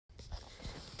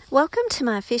Welcome to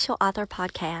my official author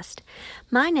podcast.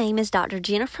 My name is Dr.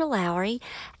 Jennifer Lowry,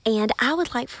 and I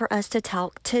would like for us to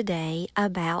talk today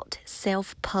about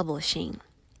self-publishing.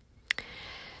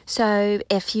 So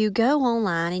if you go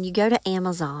online and you go to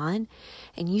Amazon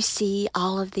and you see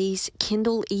all of these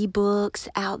Kindle ebooks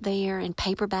out there and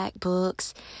paperback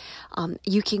books,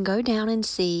 you can go down and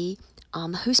see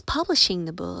who's publishing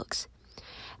the books.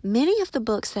 Many of the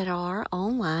books that are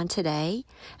online today,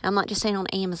 and I'm not just saying on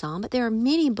Amazon, but there are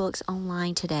many books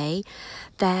online today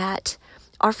that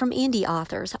are from indie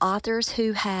authors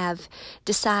who have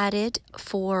decided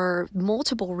for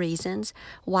multiple reasons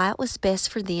why it was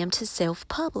best for them to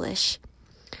self-publish.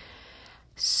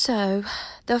 So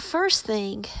the first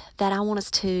thing that I want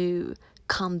us to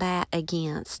combat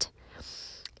against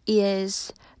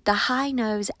is the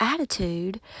high-nose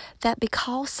attitude that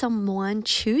because someone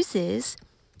chooses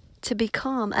to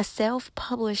become a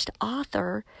self-published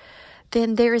author,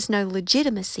 then there is no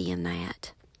legitimacy in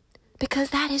that. Because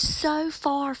that is so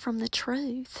far from the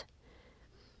truth.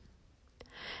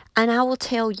 And I will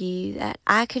tell you that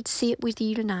I could sit with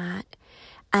you tonight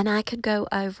and I could go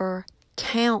over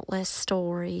countless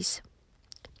stories,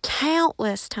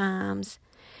 countless times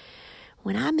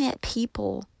when I met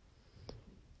people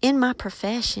in my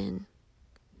profession.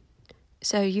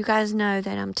 So you guys know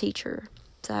that I'm a teacher.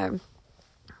 So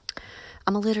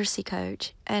I'm a literacy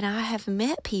coach, and I have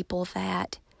met people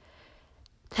that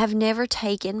have never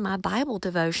taken my Bible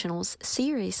devotionals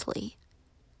seriously.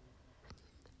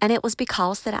 And it was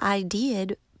because that I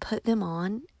did put them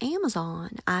on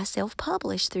Amazon. I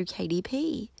self-published through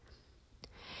KDP.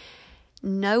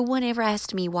 No one ever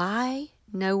asked me why.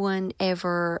 No one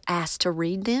ever asked to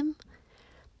read them.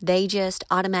 They just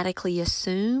automatically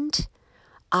assumed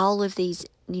all of these,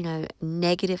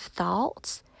 negative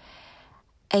thoughts.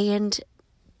 And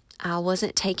I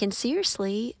wasn't taken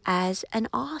seriously as an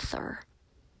author.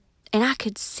 And I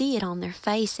could see it on their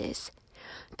faces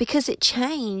because it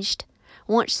changed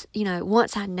once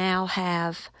I now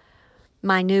have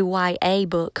my new YA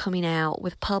book coming out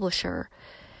with publisher.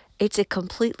 It's a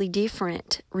completely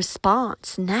different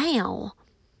response now.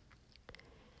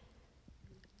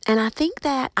 And I think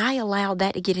that I allowed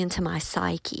that to get into my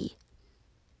psyche.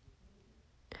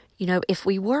 If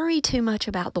we worry too much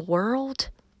about the world,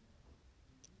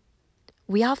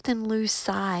 we often lose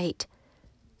sight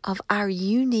of our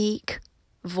unique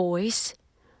voice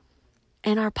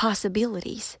and our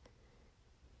possibilities.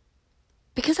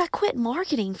 Because I quit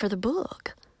marketing for the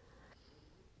book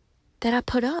that I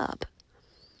put up.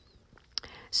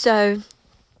 So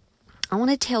I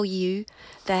want to tell you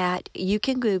that you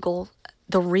can Google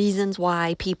the reasons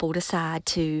why people decide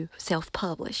to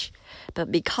self-publish.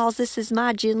 But because this is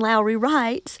my Jen Lowry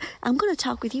Writes, I'm going to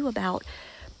talk with you about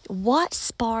what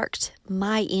sparked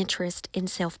my interest in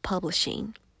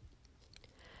self-publishing.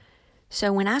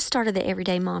 So when I started the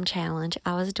Everyday Mom Challenge,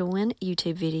 I was doing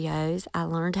YouTube videos. I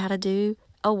learned how to do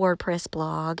a WordPress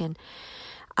blog, and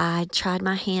I tried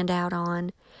my hand out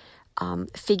on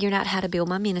figuring out how to build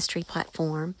my ministry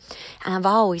platform. And I've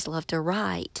always loved to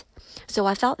write. So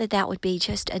I thought that would be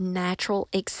just a natural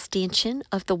extension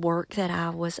of the work that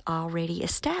I was already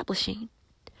establishing.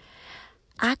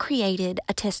 I created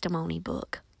a testimony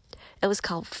book. It was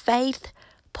called Faith,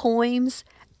 Poems,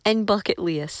 and Bucket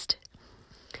List.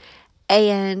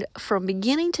 And from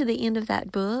beginning to the end of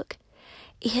that book,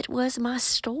 it was my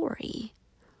story.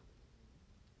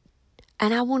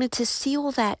 And I wanted to seal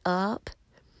that up.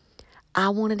 I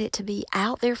wanted it to be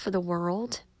out there for the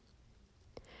world.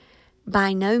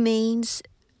 By no means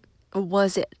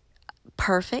was it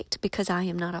perfect, because I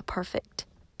am not a perfect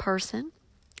person.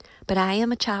 But I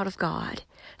am a child of God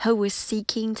who was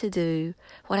seeking to do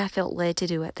what I felt led to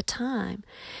do at the time.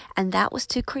 And that was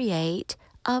to create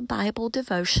a Bible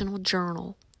devotional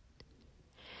journal.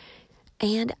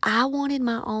 And I wanted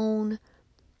my own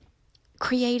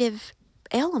creative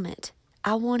element.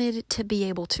 I wanted to be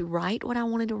able to write what I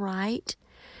wanted to write,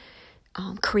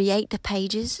 create the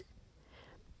pages,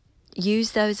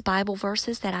 use those Bible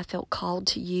verses that I felt called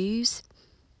to use.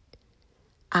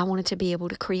 I wanted to be able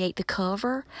to create the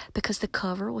cover because the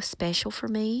cover was special for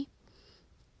me.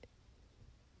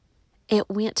 It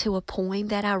went to a poem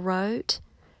that I wrote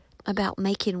about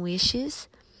making wishes.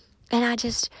 And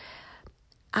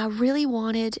I really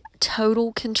wanted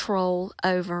total control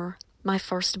over my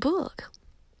first book.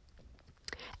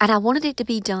 And I wanted it to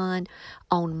be done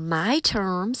on my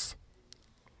terms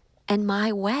and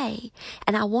my way.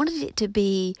 And I wanted it to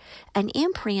be an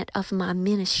imprint of my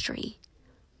ministry.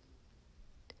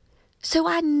 So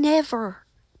I never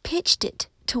pitched it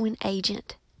to an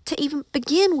agent to even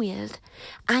begin with.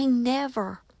 I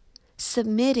never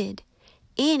submitted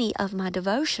any of my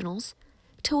devotionals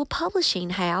to a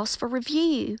publishing house for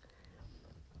review.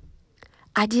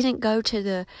 I didn't go to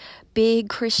the big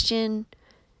Christian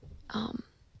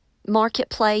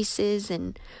marketplaces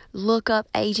and look up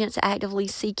agents actively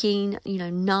seeking,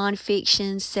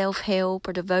 nonfiction, self-help,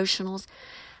 or devotionals.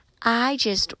 I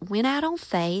just went out on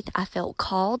faith. I felt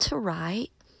called to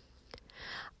write.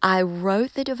 I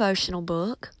wrote the devotional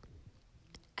book,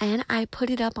 and I put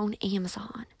it up on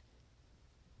Amazon.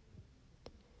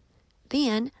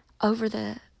 Then, over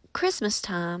the Christmas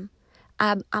time,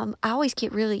 I always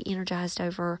get really energized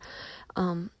over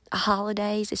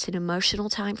holidays. It's an emotional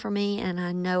time for me, and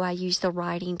I know I use the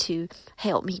writing to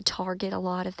help me target a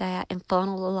lot of that and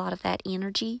funnel a lot of that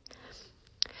energy.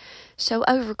 So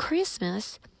over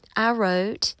Christmas, I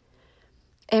wrote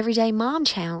Everyday Mom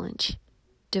Challenge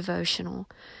devotional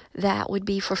that would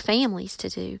be for families to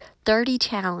do. 30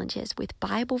 challenges with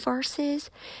Bible verses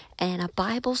and a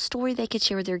Bible story they could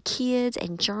share with their kids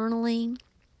and journaling.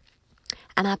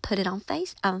 And I put it on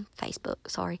Facebook.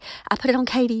 I put it on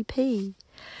KDP.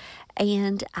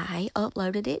 And I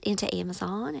uploaded it into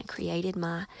Amazon and created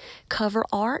my cover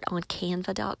art on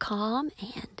Canva.com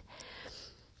and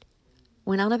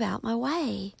went on about my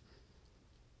way.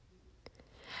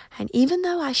 And even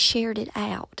though I shared it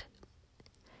out,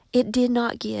 it did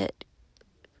not get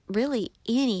really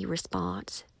any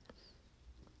response.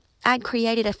 I'd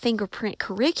created a fingerprint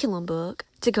curriculum book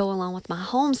to go along with my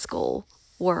homeschool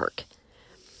work.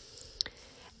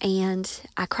 And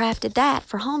I crafted that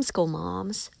for homeschool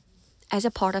moms as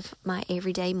a part of my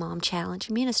Everyday Mom Challenge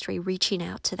ministry, reaching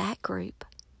out to that group.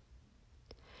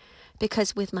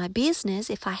 Because with my business,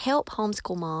 if I help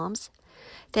homeschool moms,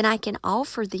 then I can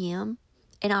offer them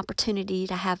an opportunity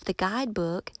to have the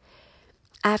guidebook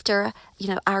after,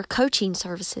 our coaching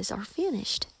services are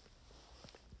finished.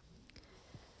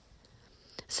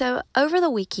 So over the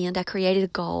weekend, I created a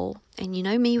goal, and you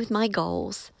know me with my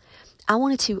goals. I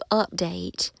wanted to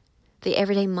update the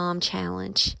Everyday Mom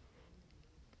Challenge,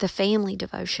 the family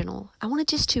devotional. I wanted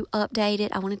just to update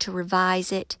it. I wanted to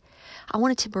revise it. I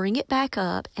wanted to bring it back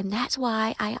up, and that's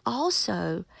why I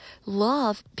also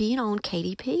love being on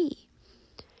KDP.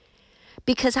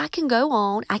 Because I can go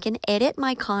on, I can edit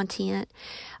my content.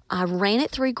 I ran it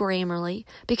through Grammarly,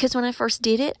 because when I first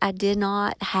did it, I did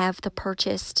not have the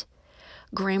purchased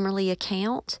Grammarly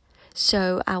account.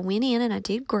 So I went in and I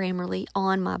did Grammarly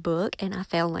on my book, and I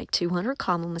found like 200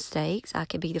 comma mistakes. I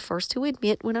can be the first to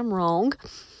admit when I'm wrong.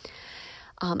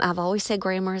 I've always said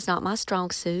grammar is not my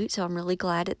strong suit, so I'm really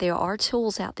glad that there are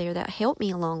tools out there that help me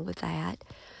along with that.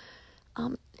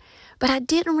 But I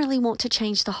didn't really want to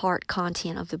change the heart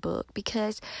content of the book,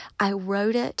 because I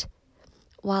wrote it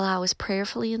while I was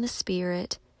prayerfully in the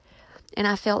Spirit, and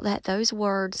I felt that those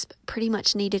words pretty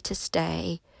much needed to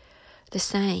stay the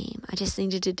same. I just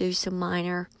needed to do some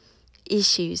minor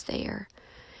issues there.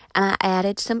 And I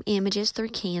added some images through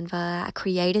Canva. I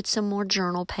created some more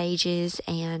journal pages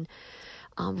and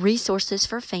resources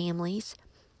for families.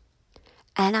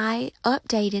 And I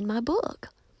updated my book.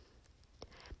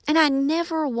 And I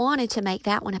never wanted to make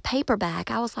that one a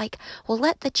paperback. I was like, well,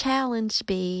 let the challenge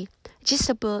be just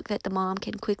a book that the mom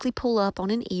can quickly pull up on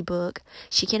an ebook.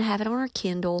 She can have it on her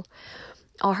Kindle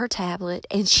or her tablet,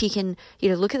 and she can,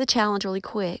 look at the challenge really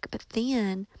quick. But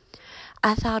then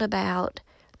I thought about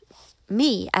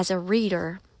me as a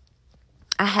reader.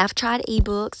 I have tried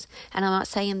ebooks, and I'm not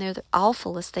saying they're the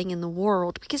awfulest thing in the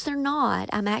world, because they're not.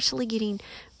 I'm actually getting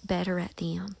better at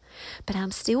them. But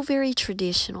I'm still very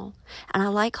traditional, and I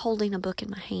like holding a book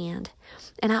in my hand.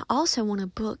 And I also want a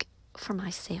book for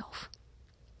myself.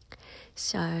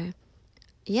 So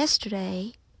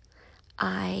yesterday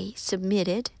I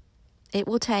submitted. It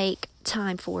will take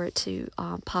time for it to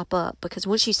pop up, because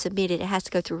once you submit it, it has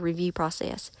to go through a review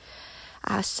process.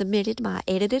 I submitted my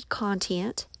edited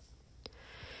content,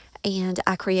 and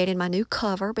I created my new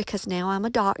cover, because now I'm a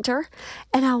doctor,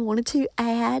 and I wanted to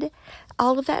add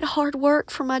all of that hard work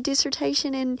for my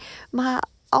dissertation and my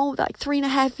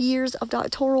 3.5 years of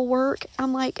doctoral work.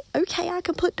 I'm like, okay, I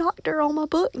can put doctor on my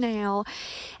book now.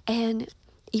 And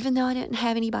even though I didn't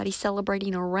have anybody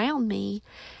celebrating around me,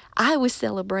 I was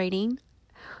celebrating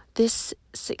this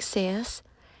success,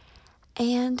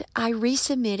 and I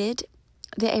resubmitted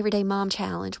the Everyday Mom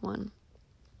Challenge one.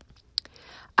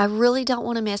 I really don't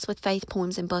want to mess with faith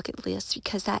poems and bucket lists,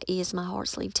 because that is my heart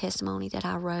sleeve testimony that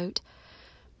I wrote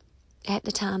at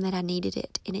the time that I needed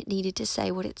it, and it needed to say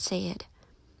what it said.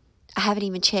 I haven't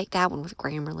even checked that one with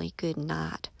Grammarly. Good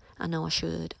night. I know I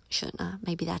should, shouldn't I?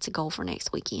 Maybe that's a goal for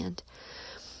next weekend.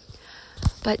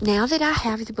 But now that I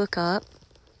have the book up,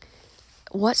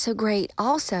 what's so great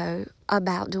also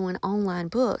about doing online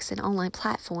books and online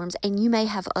platforms, and you may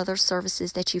have other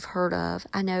services that you've heard of.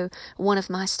 I know one of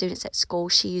my students at school,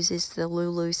 she uses the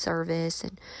Lulu service,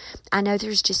 and I know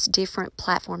there's just different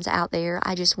platforms out there.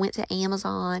 I just went to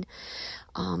Amazon.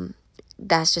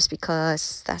 That's just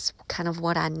because that's kind of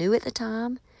what I knew at the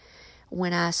time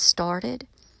when I started,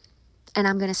 and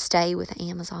I'm going to stay with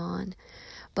Amazon.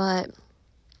 But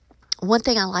one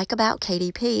thing I like about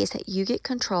KDP is that you get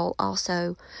control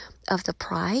also of the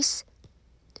price,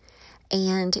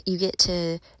 and you get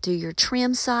to do your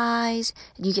trim size,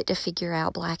 and you get to figure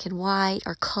out black and white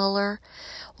or color.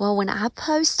 Well, when I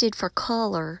posted for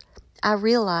color, I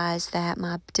realized that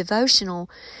my devotional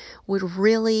would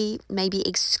really maybe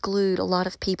exclude a lot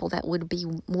of people that would be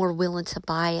more willing to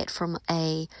buy it from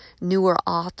a newer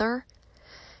author.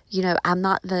 You know, I'm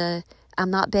not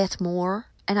Beth Moore,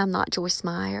 and I'm not Joyce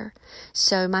Meyer,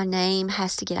 so my name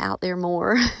has to get out there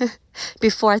more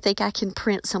before I think I can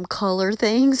print some color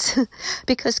things,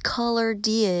 because color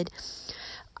did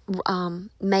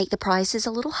make the prices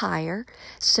a little higher.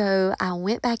 So I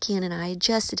went back in and I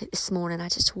adjusted it this morning. I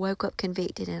just woke up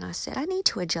convicted, and I said, I need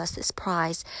to adjust this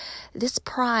price. This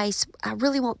price, I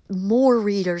really want more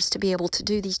readers to be able to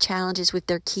do these challenges with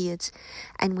their kids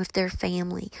and with their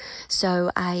family.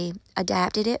 So I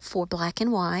adapted it for black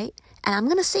and white, and I'm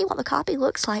going to see what the copy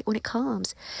looks like when it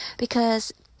comes,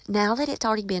 because now that it's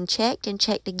already been checked and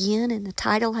checked again, and the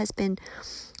title has been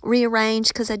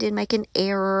rearranged because I did make an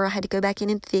error. I had to go back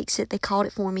in and fix it. They caught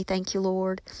it for me. Thank you,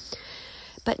 Lord.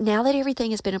 But now that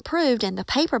everything has been approved and the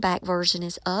paperback version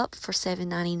is up for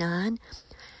 $7.99,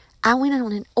 I went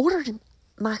on and ordered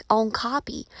my own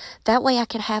copy. That way I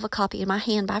could have a copy in my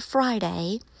hand by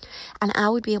Friday, and I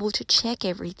would be able to check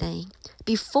everything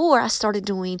before I started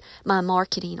doing my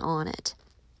marketing on it.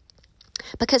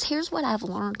 Because here's what I've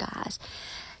learned, guys.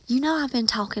 You know, I've been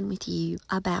talking with you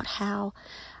about how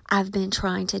I've been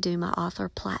trying to do my author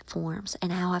platforms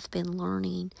and how I've been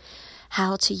learning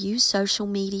how to use social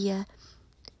media.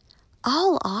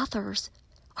 All authors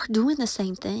are doing the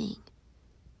same thing.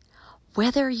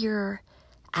 Whether you're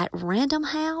at Random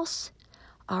House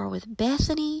or with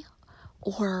Bethany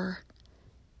or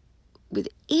with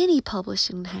any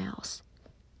publishing house,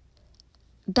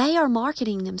 they are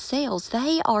marketing themselves.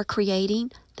 They are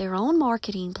creating their own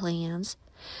marketing plans.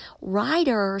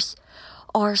 Writers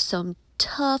are some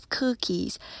tough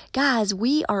cookies. Guys,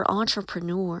 we are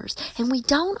entrepreneurs, and we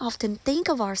don't often think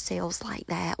of ourselves like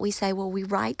that. We say, well, we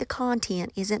write the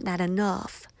content. Isn't that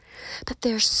enough? But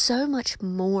there's so much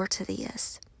more to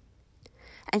this.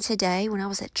 And today, when I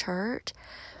was at church,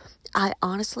 I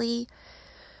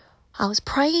was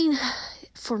praying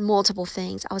for multiple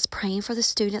things. I was praying for the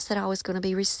students that I was going to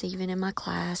be receiving in my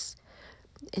class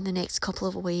in the next couple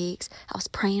of weeks. I was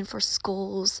praying for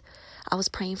schools. I was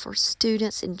praying for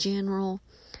students in general.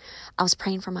 I was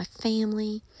praying for my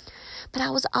family. But I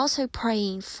was also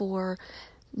praying for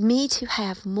me to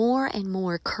have more and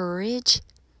more courage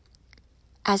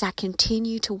as I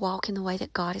continue to walk in the way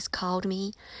that God has called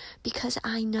me, because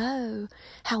I know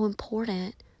how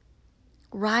important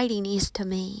writing is to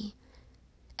me.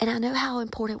 And I know how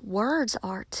important words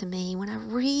are to me. When I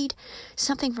read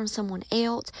something from someone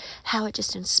else, how it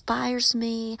just inspires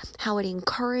me, how it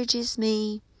encourages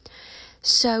me.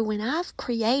 So when I've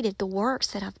created the works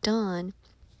that I've done,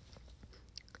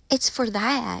 it's for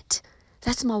that.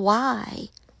 That's my why.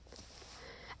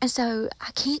 And so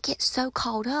I can't get so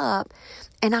caught up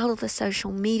in all of the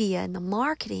social media and the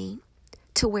marketing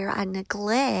to where I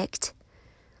neglect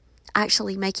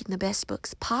actually making the best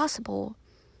books possible.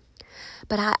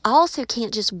 But I also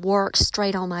can't just work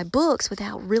straight on my books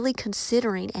without really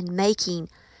considering and making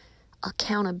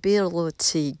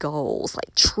accountability goals,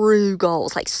 like true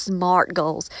goals, like SMART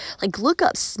goals. Like, look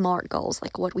up SMART goals,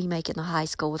 like what we make in the high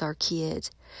school with our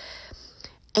kids.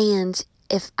 And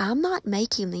if I'm not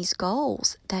making these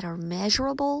goals that are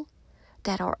measurable,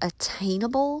 that are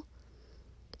attainable,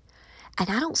 and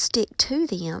I don't stick to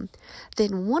them,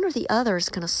 then one or the other is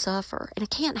going to suffer. And I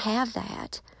can't have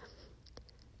that.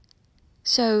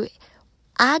 So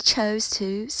I chose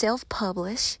to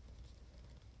self-publish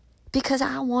because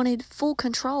I wanted full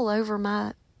control over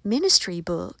my ministry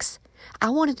books. I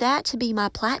wanted that to be my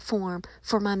platform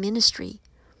for my ministry.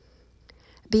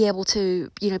 Be able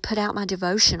to, put out my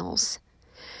devotionals.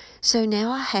 So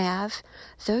now I have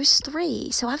those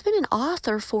three. So I've been an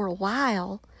author for a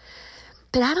while,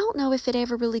 but I don't know if it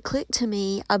ever really clicked to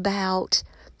me about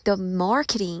the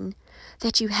marketing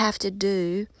that you have to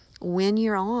do when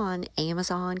you're on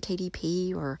Amazon,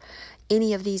 KDP, or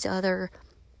any of these other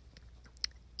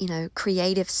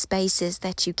creative spaces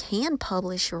that you can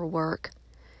publish your work.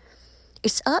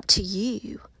 It's up to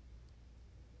you.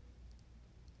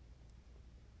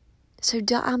 So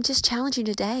I'm just challenging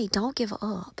you today, don't give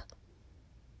up.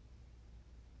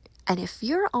 And if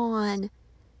you're on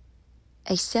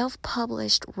a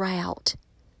self-published route,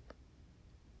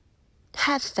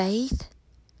 have faith,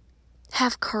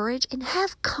 have courage, and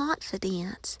have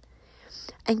confidence.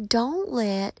 And don't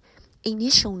let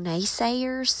initial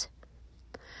naysayers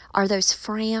or those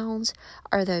frowns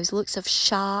or those looks of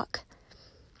shock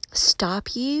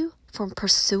stop you from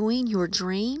pursuing your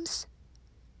dreams.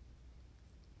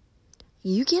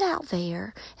 You get out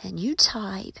there and you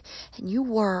type and you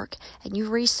work and you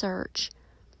research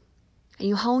and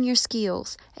you hone your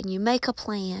skills and you make a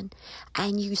plan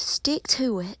and you stick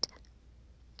to it.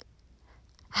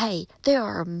 Hey, there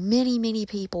are many, many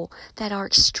people that are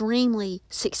extremely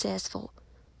successful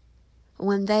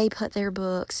when they put their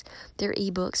books, their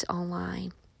ebooks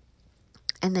online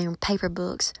and their paper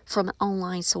books from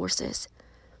online sources.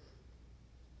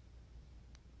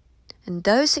 And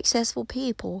those successful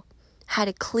people had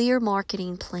a clear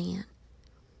marketing plan.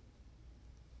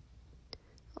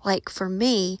 Like for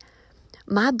me,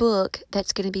 my book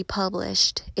that's going to be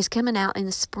published is coming out in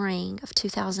the spring of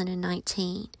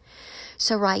 2019.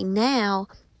 So right now,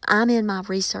 I'm in my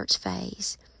research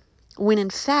phase. When in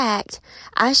fact,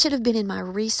 I should have been in my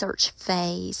research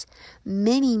phase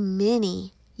many,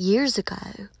 many years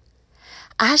ago.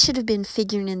 I should have been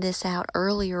figuring this out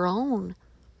earlier on.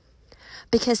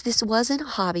 Because this wasn't a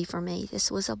hobby for me.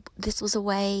 This was a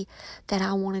way that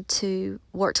I wanted to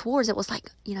work towards. It was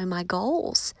like, my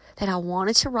goals. That I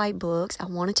wanted to write books. I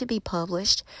wanted to be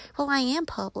published. Well, I am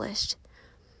published.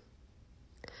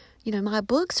 My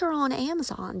books are on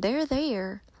Amazon. They're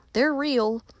there. They're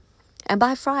real. And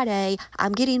by Friday,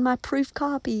 I'm getting my proof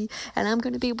copy. And I'm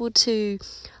going to be able to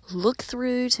look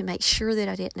through to make sure that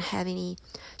I didn't have any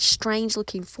strange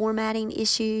looking formatting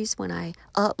issues when I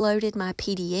uploaded my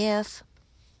PDF.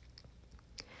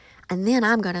 And then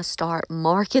I'm going to start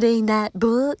marketing that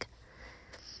book.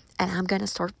 And I'm going to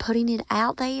start putting it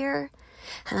out there.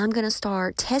 And I'm going to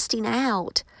start testing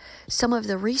out some of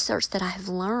the research that I have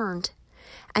learned.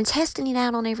 And testing it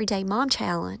out on Everyday Mom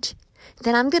Challenge.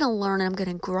 Then I'm going to learn and I'm going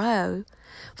to grow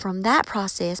from that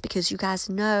process, because you guys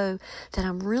know that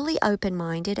I'm really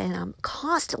open-minded and I'm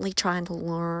constantly trying to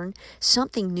learn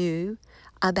something new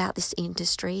about this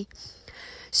industry.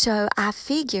 So I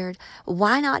figured,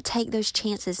 why not take those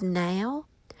chances now?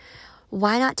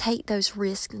 Why not take those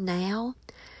risks now?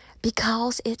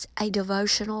 Because it's a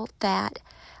devotional that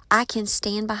I can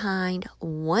stand behind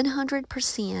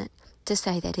 100% to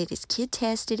say that it is kid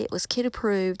tested, it was kid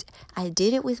approved, I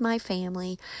did it with my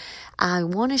family. I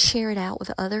want to share it out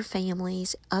with other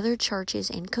families, other churches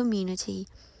and community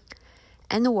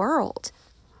and the world.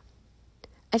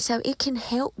 And so it can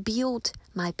help build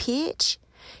my pitch.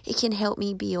 It can help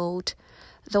me build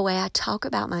the way I talk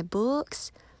about my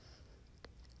books.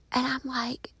 And I'm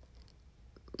like,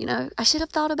 I should have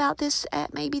thought about this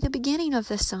at maybe the beginning of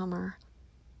the summer.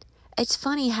 It's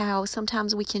funny how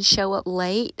sometimes we can show up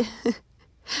late,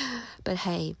 but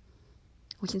hey,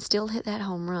 we can still hit that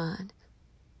home run.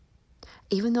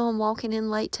 Even though I'm walking in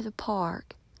late to the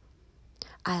park,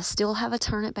 I still have a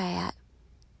turn at bat.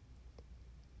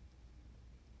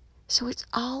 So it's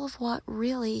all of what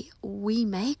really we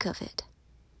make of it.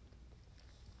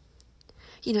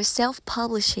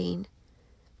 Self-publishing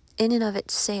in and of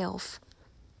itself,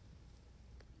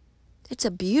 it's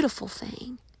a beautiful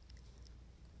thing.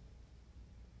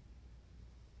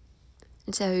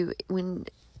 And so when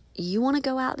you want to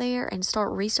go out there and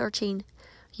start researching,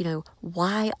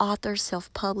 why authors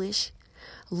self-publish,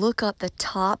 look up the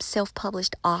top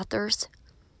self-published authors,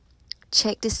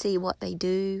 check to see what they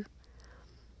do,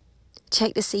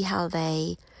 check to see how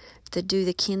they do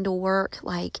the Kindle work,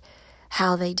 like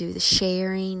how they do the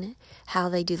sharing, how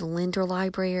they do the lender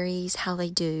libraries, how they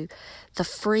do the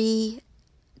free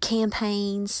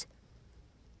campaigns.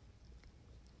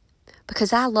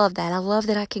 Because I love that. I love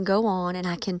that I can go on and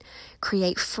I can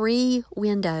create free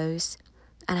windows,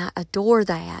 and I adore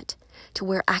that, to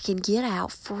where I can get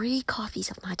out free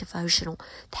copies of my devotional.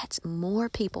 That's more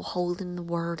people holding the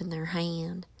word in their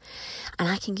hand. And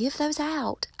I can give those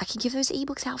out. I can give those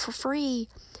ebooks out for free.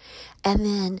 And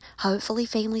then hopefully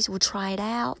families will try it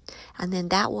out. And then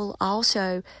that will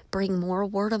also bring more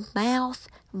word of mouth,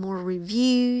 more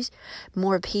reviews,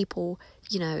 more people,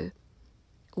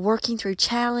 working through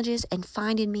challenges and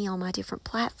finding me on my different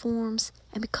platforms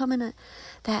and becoming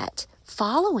that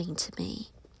following to me.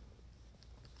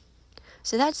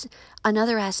 So that's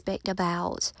another aspect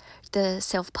about the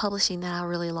self-publishing that I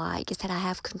really like, is that I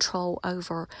have control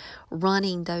over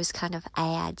running those kind of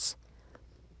ads.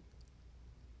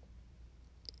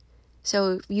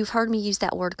 So you've heard me use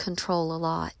that word control a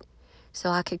lot. So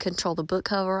I could control the book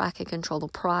cover, I could control the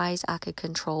price, I could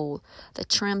control the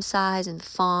trim size and the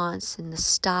fonts and the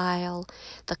style.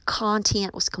 The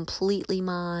content was completely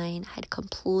mine, had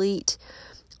complete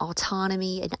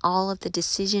autonomy in all of the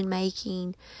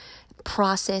decision-making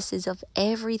processes of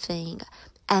everything.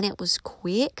 And it was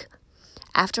quick.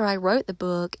 After I wrote the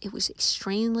book, it was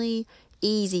extremely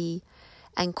easy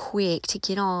and quick to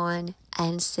get on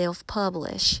and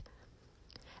self-publish.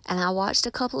 And I watched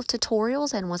a couple of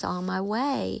tutorials and was on my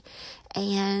way.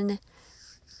 And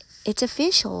it's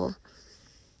official.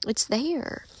 It's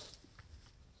there.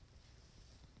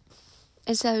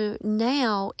 And so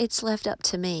now it's left up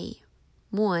to me.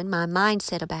 1, my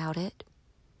mindset about it.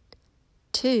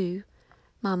 2,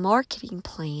 my marketing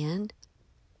plan.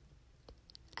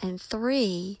 And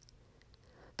 3,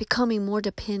 becoming more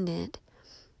dependent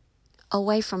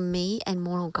away from me and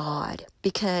more on God.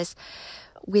 Because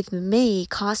with me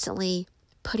constantly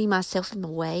putting myself in the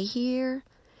way here,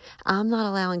 I'm not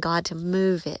allowing God to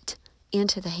move it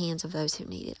into the hands of those who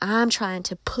need it. I'm trying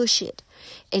to push it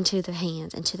into the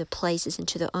hands, into the places,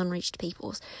 into the unreached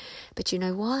peoples. But you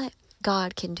know what?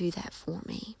 God can do that for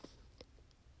me.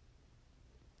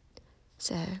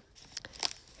 So,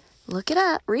 look it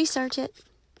up, research it,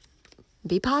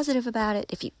 be positive about it.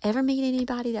 If you ever meet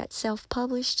anybody that's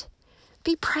self-published,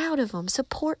 be proud of them,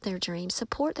 support their dreams,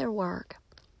 support their work.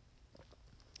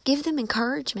 Give them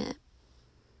encouragement.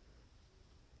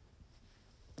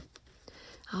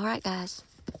 All right, guys.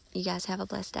 You guys have a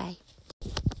blessed day.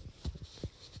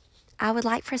 I would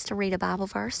like for us to read a Bible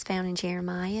verse found in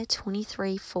Jeremiah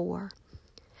 23:4.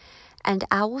 And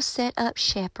I will set up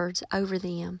shepherds over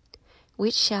them,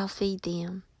 which shall feed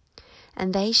them.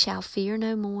 And they shall fear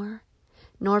no more,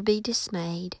 nor be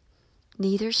dismayed,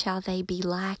 neither shall they be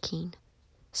lacking,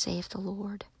 saith the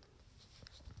Lord.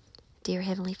 Dear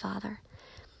Heavenly Father,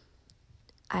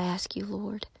 I ask you,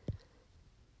 Lord,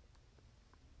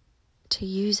 to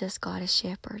use us, God, as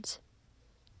shepherds,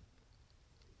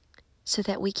 so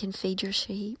that we can feed your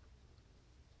sheep,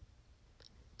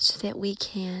 so that we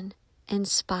can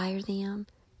inspire them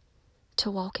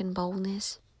to walk in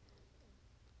boldness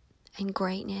and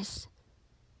greatness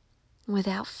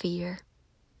without fear.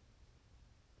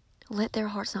 Let their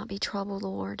hearts not be troubled,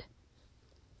 Lord,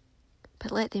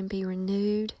 but let them be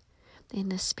renewed in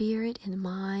the spirit, in the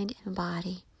mind, and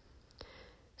body,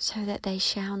 so that they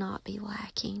shall not be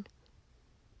lacking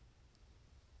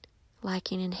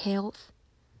in health,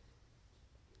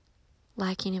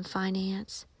 lacking in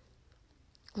finance,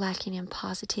 lacking in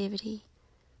positivity,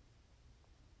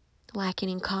 lacking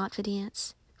in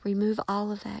confidence. Remove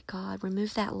all of that, God.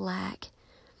 Remove that lack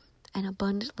and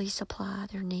abundantly supply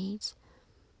their needs.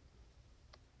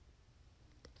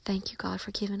 Thank you, God,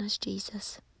 for giving us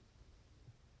Jesus.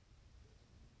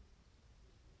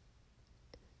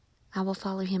 I will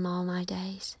follow him all my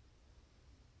days.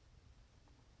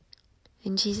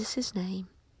 In Jesus' name,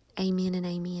 amen and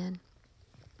amen.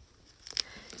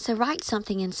 So write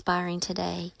something inspiring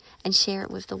today and share it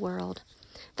with the world.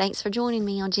 Thanks for joining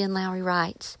me on Jen Lowry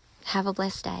Writes. Have a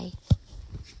blessed day.